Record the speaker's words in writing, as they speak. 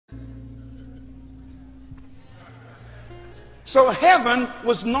So heaven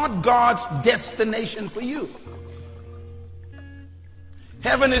was not God's destination for you.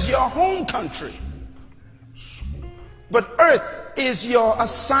 Heaven is your home country, but earth is your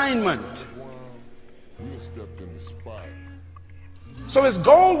assignment. So his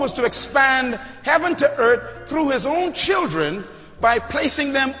goal was to expand heaven to earth through his own children by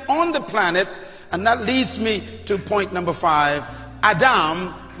placing them on the planet. And that leads me to point number 5.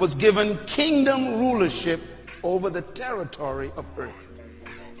 Adam was given kingdom rulership over the territory of earth.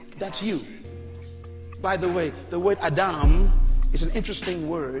 That's you. By the way, the word Adam is an interesting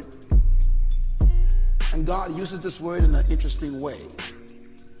word, and God uses this word in an interesting way.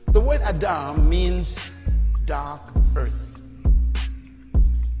 The word Adam means dark earth.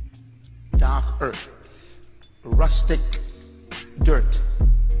 Dark earth, rustic dirt.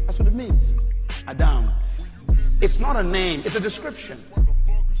 That's what it means. Adam. It's not a name, it's a description.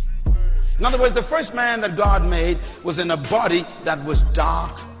 In other words, the first man that God made was in a body that was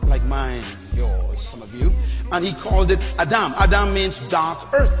dark like mine, yours, some of you, and he called it Adam. Adam means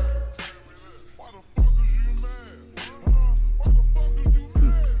dark earth.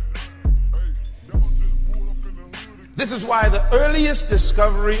 This is why the earliest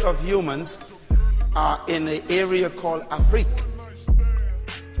discovery of humans are in an area called Afrique.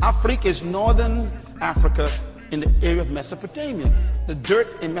 Afrique is northern Africa in the area of Mesopotamia. The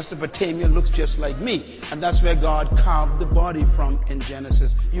dirt in Mesopotamia looks just like me, and that's where God carved the body from in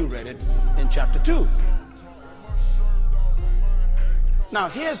Genesis. You read it in chapter 2. Now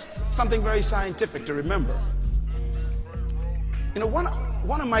here's something very scientific to remember. You know,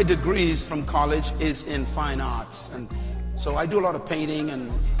 one of my degrees from college is in fine arts, and so I do a lot of painting and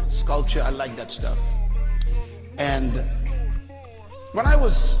sculpture. I like that stuff. And when I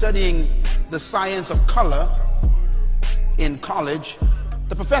was studying the science of color in college,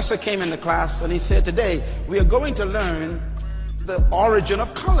 the professor came in the class and he said, today we are going to learn the origin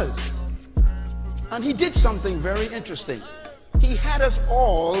of colors. And he did something very interesting. He had us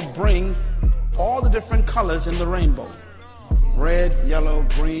all bring all the different colors in the rainbow. Red, yellow,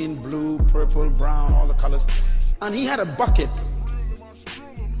 green, blue, purple, brown, all the colors. And he had a bucket.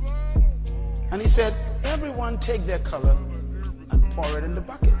 And he said, everyone take their color and pour it in the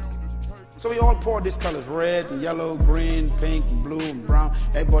bucket. So we all poured these colors, red and yellow, green, pink, blue, and brown.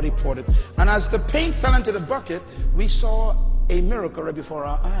 Everybody poured it. And as the paint fell into the bucket, we saw a miracle right before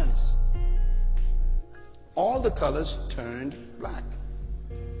our eyes. All the colors turned black.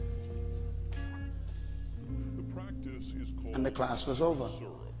 And the class was over.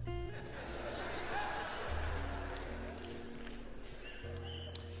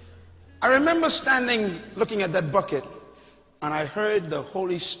 I remember standing looking at that bucket, and I heard the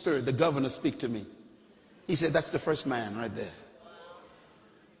Holy Spirit, the governor, speak to me. He said, that's the first man right there.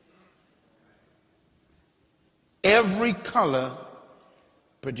 Every color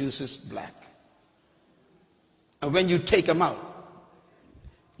produces black. And when you take them out,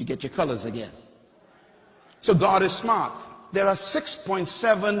 you get your colors again. So God is smart. There are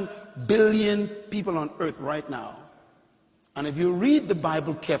 6.7 billion people on earth right now. And if you read the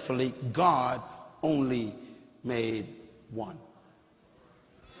Bible carefully, God only made one.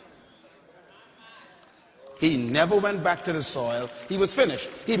 He never went back to the soil. He was finished.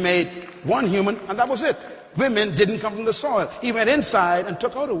 He made one human, and that was it. Women didn't come from the soil. He went inside and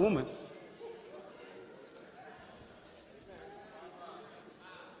took out a woman.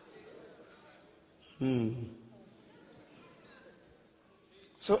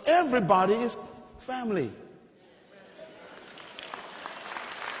 So everybody is family.